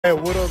Hey,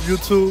 what up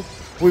YouTube?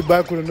 We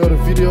back with another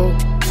video.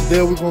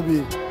 Today we're gonna be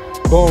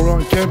going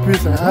around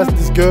campus and ask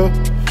this girl,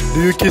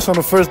 do you kiss on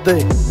the first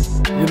date?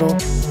 You know,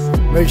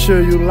 make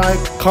sure you like,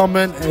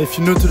 comment, and if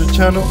you're new to the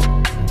channel,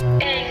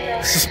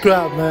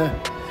 subscribe, man.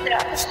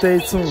 Stay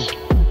tuned.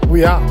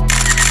 We out.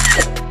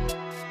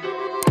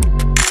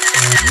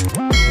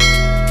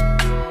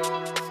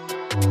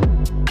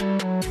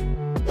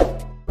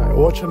 Alright,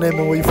 what's your name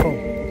and where you from?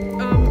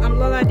 I'm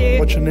Lola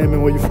Day. What's your name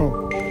and where you from?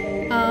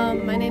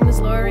 My name is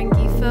Lauren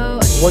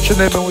Gifo. What's your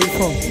name and where you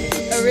from?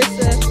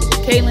 Arissa.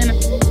 Caitlin.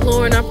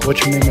 Lauren.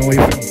 What's your name and where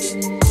you from?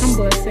 I'm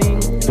Blessing.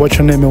 What's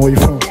your name and where you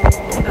from?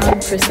 I'm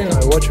Kristen.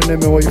 Alright, what's your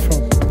name and where you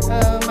from?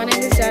 My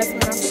name is Jasmine.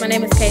 My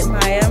name is Kate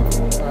Maya.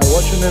 Alright,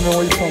 what's your name and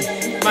where you from?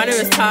 My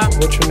name is Tom.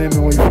 What's your name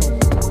and where you from?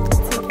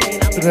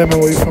 What's your name and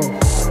where you from?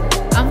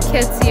 I'm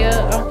Ketia.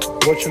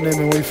 What's your name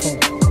and where you from?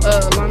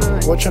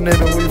 Lana. What's your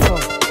name and where you from?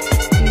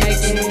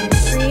 Megan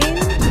Green.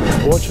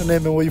 What's your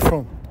name and where you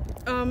from?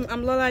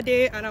 I'm Lola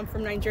Day and I'm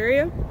from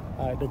Nigeria.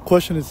 Alright, the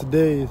question is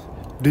today is,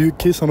 do you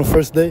kiss on the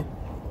first date?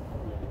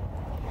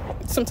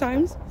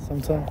 Sometimes.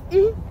 Sometime?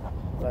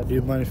 Alright, do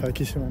you mind if I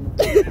kiss you right now?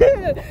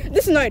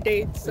 This is not a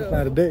date, so. It's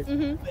not a date?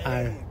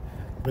 Alright.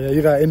 But yeah,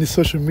 you got any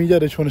social media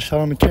that you want to shout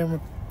on the camera?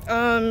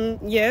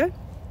 Yeah.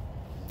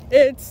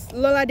 It's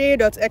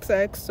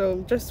loladay.xx,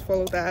 so just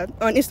follow that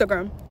on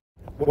Instagram.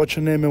 What's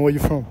your name and where you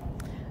from?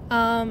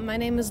 My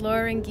name is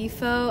Lauren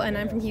Gifo, and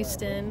I'm from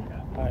Houston.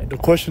 Alright, the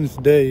question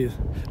today is,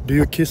 do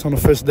you kiss on the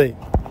first date?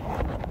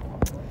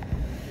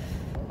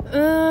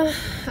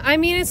 I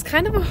mean, it's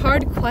kind of a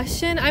hard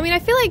question. I mean, I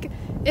feel like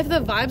if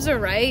the vibes are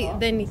right,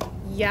 then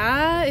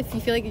yeah, if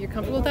you feel like you're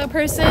comfortable with that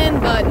person,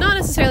 but not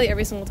necessarily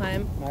every single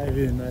time. Not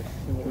even that.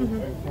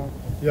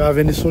 You have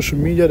any social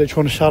media that you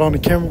want to shout on the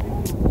camera?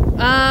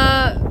 Fuck,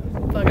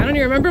 I don't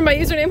even remember my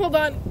username. Hold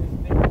on.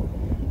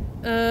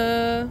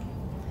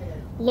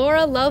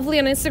 Laura Lovely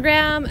on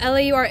Instagram.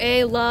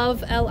 Laura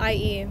Love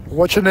Lie.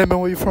 What's your name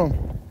and where you from?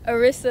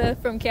 Arissa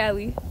from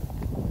Cali.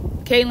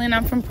 Caitlin,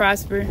 I'm from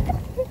Prosper.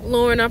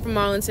 Lauren, I'm from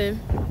Arlington.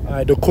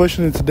 Alright, the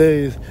question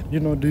today is, you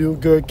know, do you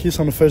girl kiss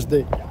on the first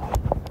date?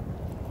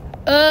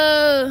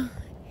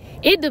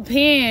 It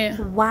depends.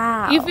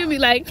 Wow. You feel me?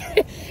 Like,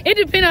 it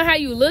depends on how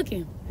you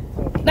looking.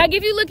 Like,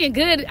 if you looking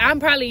good, I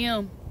probably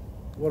am.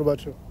 What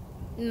about you?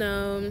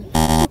 No.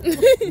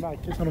 You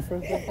not kiss on the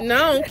first date? No,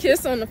 I don't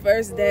kiss on the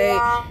first date.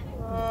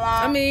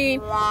 I mean,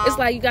 it's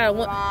like you gotta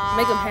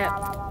make them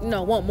have,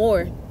 want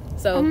more.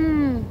 So,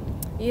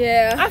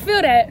 yeah. I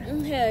feel that. Hell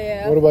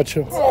yeah. What about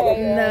you?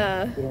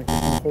 Nah. You don't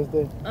kiss on the first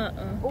date?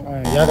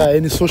 Alright, y'all got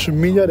any social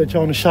media that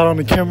y'all want to shout on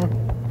the camera?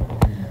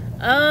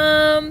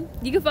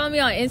 You can follow me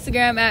on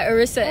Instagram at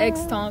Arissa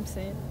X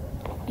Thompson.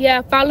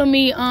 Yeah, follow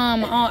me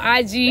on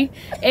IG,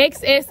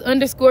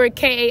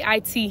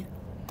 XS_KAIT.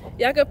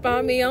 Y'all can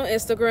find me on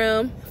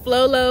Instagram,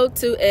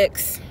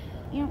 Flolo2X.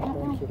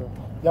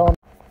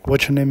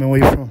 What's your name and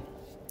where you from?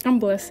 I'm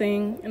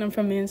Blessing, and I'm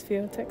from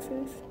Mansfield,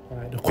 Texas.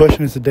 Alright, the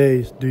question is today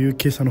is, do you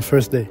kiss on the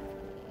first date?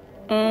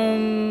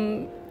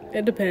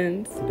 It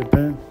depends. It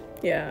depends.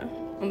 Yeah,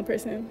 on the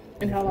person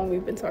and how long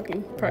we've been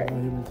talking prior. How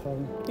long you been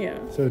talking? Yeah.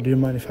 So do you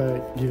mind if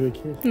I give you a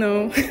kiss?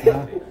 No.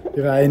 Nah?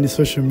 You got any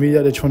social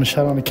media that you want to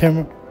shout on the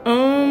camera?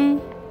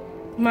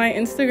 My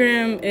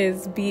Instagram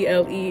is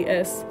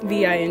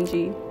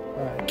BLESVING.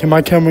 Alright, can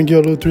my camera give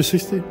a little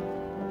 360?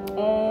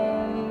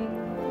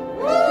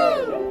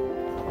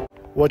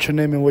 What's your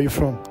name and where you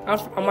from?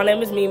 My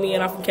name is Mimi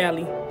and I'm from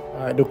Cali.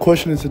 Alright, the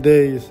question is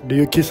today is, do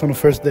you kiss on the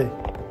first date?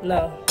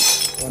 No.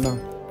 Why not?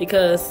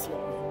 Because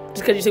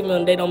just because you took me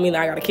on a date don't mean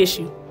that I gotta kiss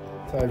you.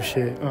 Type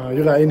shit.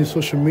 You got any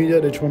social media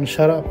that you want to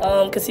shout out?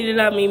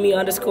 Conceited.Mimi_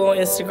 on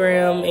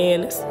Instagram,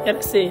 and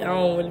that's it. I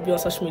don't really be on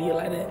social media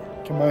like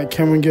that. Can my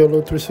camera give a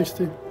little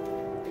 360?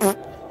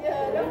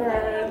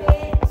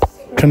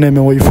 What's your name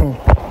and where you from?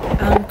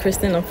 I'm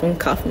Kristen. I'm from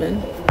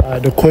Kaufman.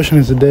 Alright, the question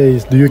is today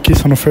is, do you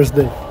kiss on the first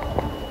date?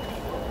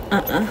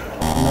 Nah?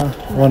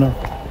 Why not?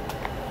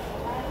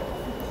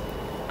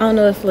 I don't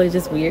know, it's like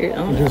just weird.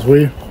 It's just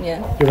weird.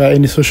 Yeah. You got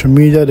any social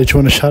media that you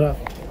want to shout out?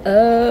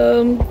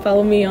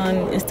 Follow me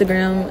on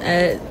Instagram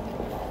at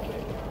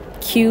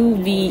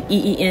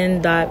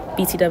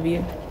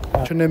QVEEN.BTW.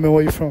 What's your name and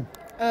where you from?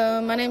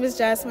 My name is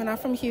Jasmine. I'm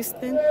from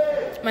Houston.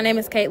 My name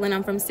is Caitlin.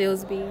 I'm from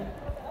Silsbee.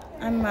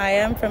 I'm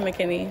Maya. I'm from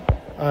McKinney.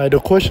 Alright, the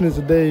question is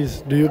today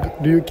is, do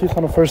you kiss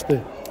on the first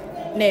date?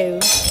 No.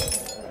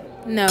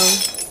 No.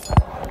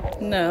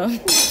 No.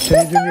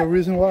 Can you give me a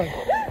reason why?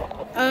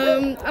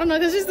 I don't know,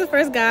 because it's the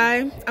first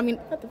guy. I mean,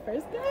 not the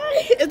first guy.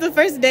 It's the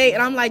first date,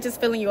 and I'm like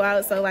just filling you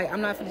out. So like, I'm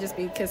not gonna just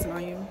be kissing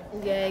on you.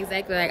 Yeah,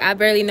 exactly. Like, I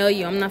barely know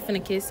you. I'm not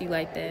finna kiss you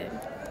like that.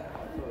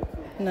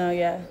 No,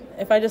 yeah.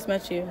 If I just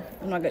met you,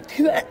 I'm not gonna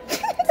do that.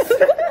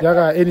 Y'all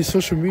got any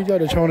social media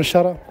that y'all want to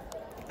shout out?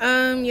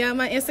 Yeah,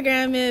 my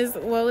Instagram is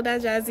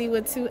Wola.Jazzy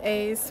with 2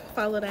 A's.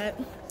 Follow that.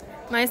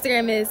 My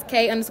Instagram is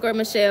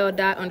K_Michelle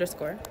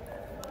 _.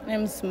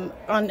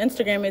 On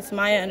Instagram, it's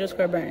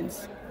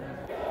Maya_Burns.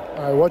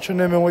 Alright, what's your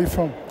name and where you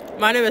from?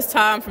 My name is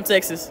Tom from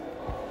Texas.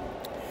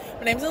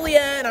 My name's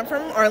Aaliyah, and I'm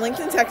from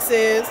Arlington,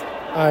 Texas.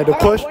 Alright, the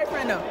question.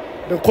 right now.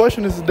 The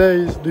question is today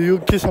is, do you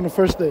kiss on the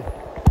first date?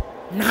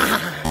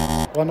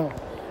 Nah. Why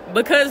not?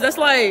 Because that's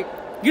like,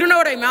 you don't know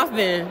where they mouth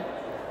been.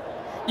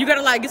 You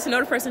gotta like get to know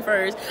the person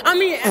first. I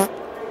mean,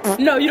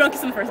 no, you don't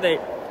kiss on the first date.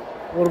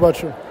 What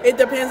about you? It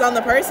depends on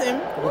the person.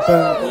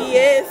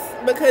 Yes,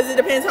 because it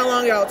depends how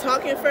long y'all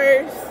talking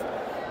first.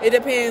 It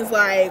depends,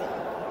 like,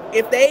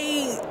 if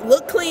they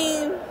look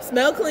clean,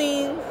 smell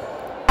clean.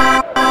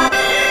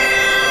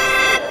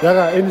 Y'all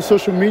got any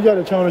social media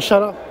that y'all want to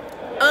shout out?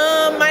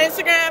 My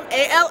Instagram,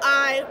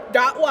 ali.y.ah.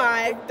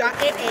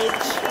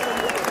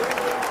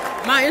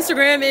 My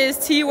Instagram is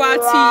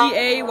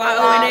TYTEAYONA,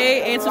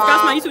 and subscribe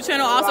to my YouTube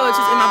channel. Also, it's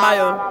just in my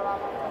bio.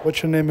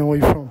 What's your name and where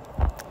you from?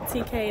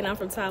 TK, and I'm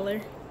from Tyler.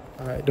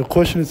 All right. The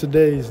question is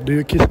today is, do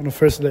you kiss on the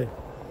first date?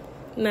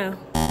 No.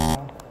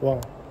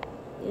 Why?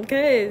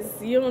 Because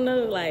you don't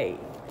know, like,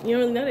 you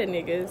don't really know that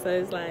nigga, so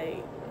it's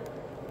like,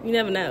 you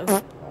never know.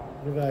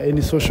 You got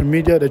any social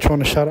media that you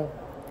want to shout out?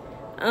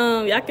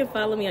 Y'all can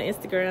follow me on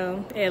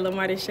Instagram at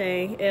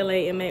LamarTishay,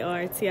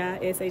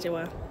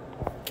 LamarTishay.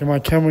 Can my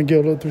camera get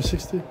a little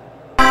 360?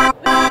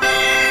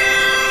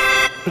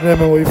 What's your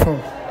name and where you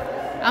from?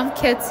 I'm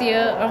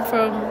Ketia. I'm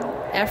from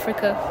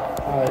Africa.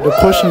 All right. The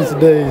question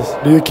today is,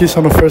 do you kiss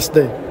on the first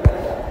date?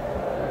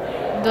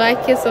 Do I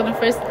kiss on the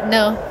first?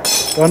 No.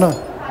 Why not?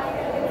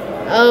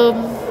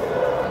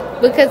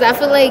 Because I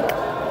feel like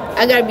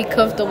I gotta be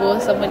comfortable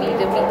with somebody to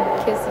be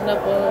kissing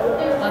up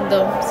on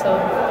them. So.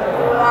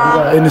 You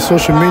got any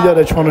social media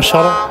that you want to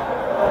shout out?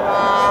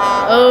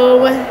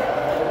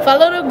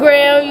 Follow the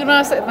gram. You know what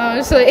I'm saying? No, I'm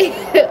just like,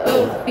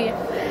 yeah.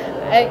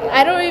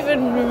 I don't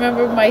even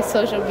remember my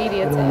social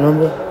media. You don't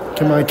remember?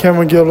 Can my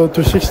camera get a little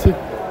 360?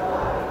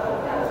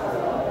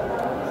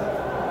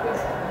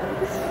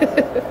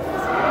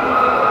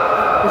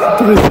 It's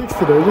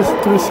 360 though. It's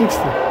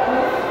 360.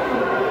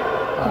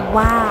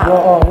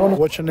 Wow.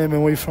 What's your name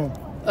and where you from?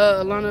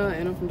 Lana,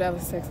 and I'm from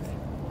Dallas, Texas.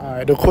 All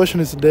right. The question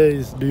is today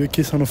is, do you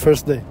kiss on the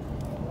first date?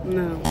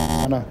 No.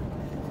 Why not?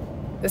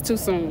 It's too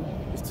soon.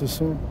 It's too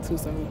soon. Too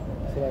soon.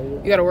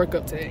 You gotta work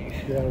up to it.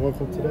 You gotta work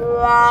up to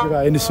that. You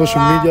got any social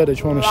media that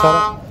you want to shout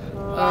out?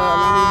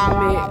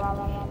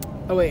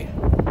 Oh wait.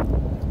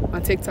 My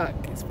TikTok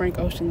is Frank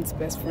Ocean's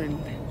best friend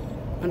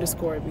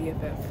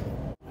 _BFF.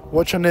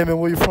 What's your name and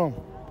where you from?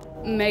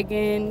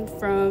 Megan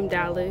from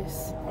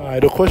Dallas. All right.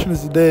 The question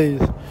is today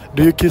is,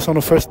 do you kiss on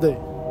the first date?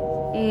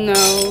 No.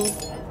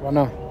 Why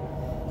not?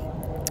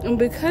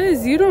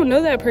 Because you don't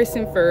know that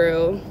person for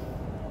real.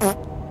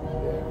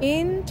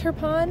 In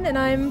Turpan, and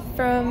I'm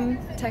from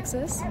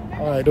Texas.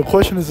 All right. The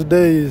question is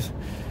today is,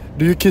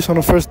 do you kiss on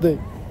the first date?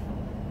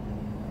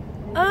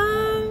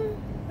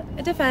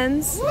 It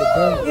depends. It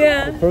depends.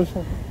 Yeah. The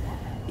person?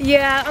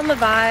 Yeah, on the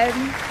vibe,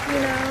 you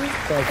know.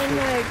 And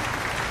like,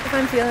 if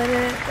I'm feeling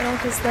it, then I'll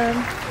kiss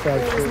them.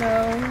 There's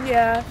no,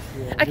 yeah.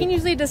 I can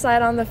usually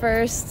decide on the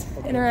first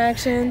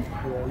interaction.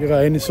 Yeah. You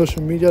got any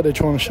social media that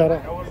you want to shout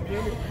out?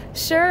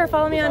 Sure,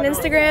 follow me on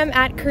Instagram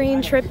at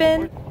Kareen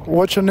Trippin.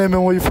 What's your name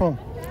and where you from?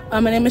 My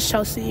name is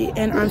Chelsea,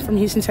 and I'm from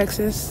Houston,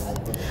 Texas.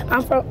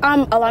 I'm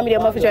Alameda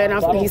Muffin, and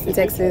I'm from Houston,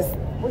 Texas.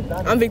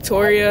 I'm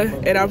Victoria,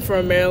 and I'm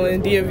from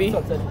Maryland, DMV.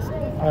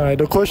 All right.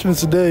 The question is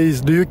today is,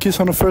 do you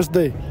kiss on the first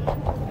date?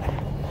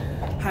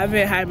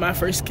 Haven't had my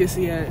first kiss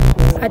yet.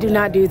 I do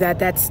not do that.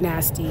 That's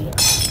nasty.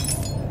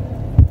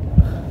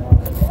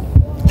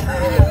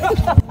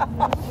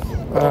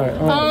 All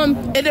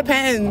right. It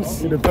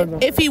depends. It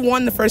depends. If he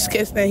won the first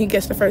kiss, then he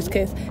gets the first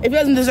kiss. If he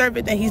doesn't deserve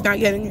it, then he's not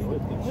getting it.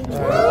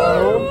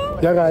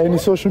 Y'all got any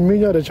social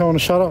media that y'all want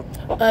to shout out?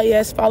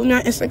 Yes, follow me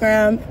on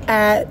Instagram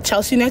at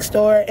Chelsea Next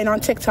Door, and on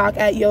TikTok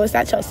at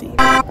Chelsea.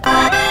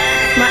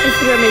 My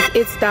Instagram is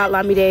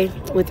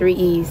it's.lamide with 3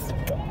 E's.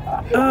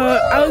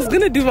 I was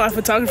gonna do my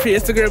photography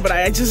Instagram, but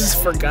I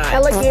just forgot.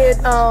 Elegant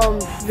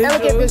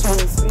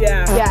visuals.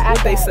 Yeah,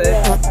 what they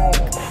said.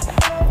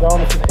 Y'all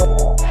want to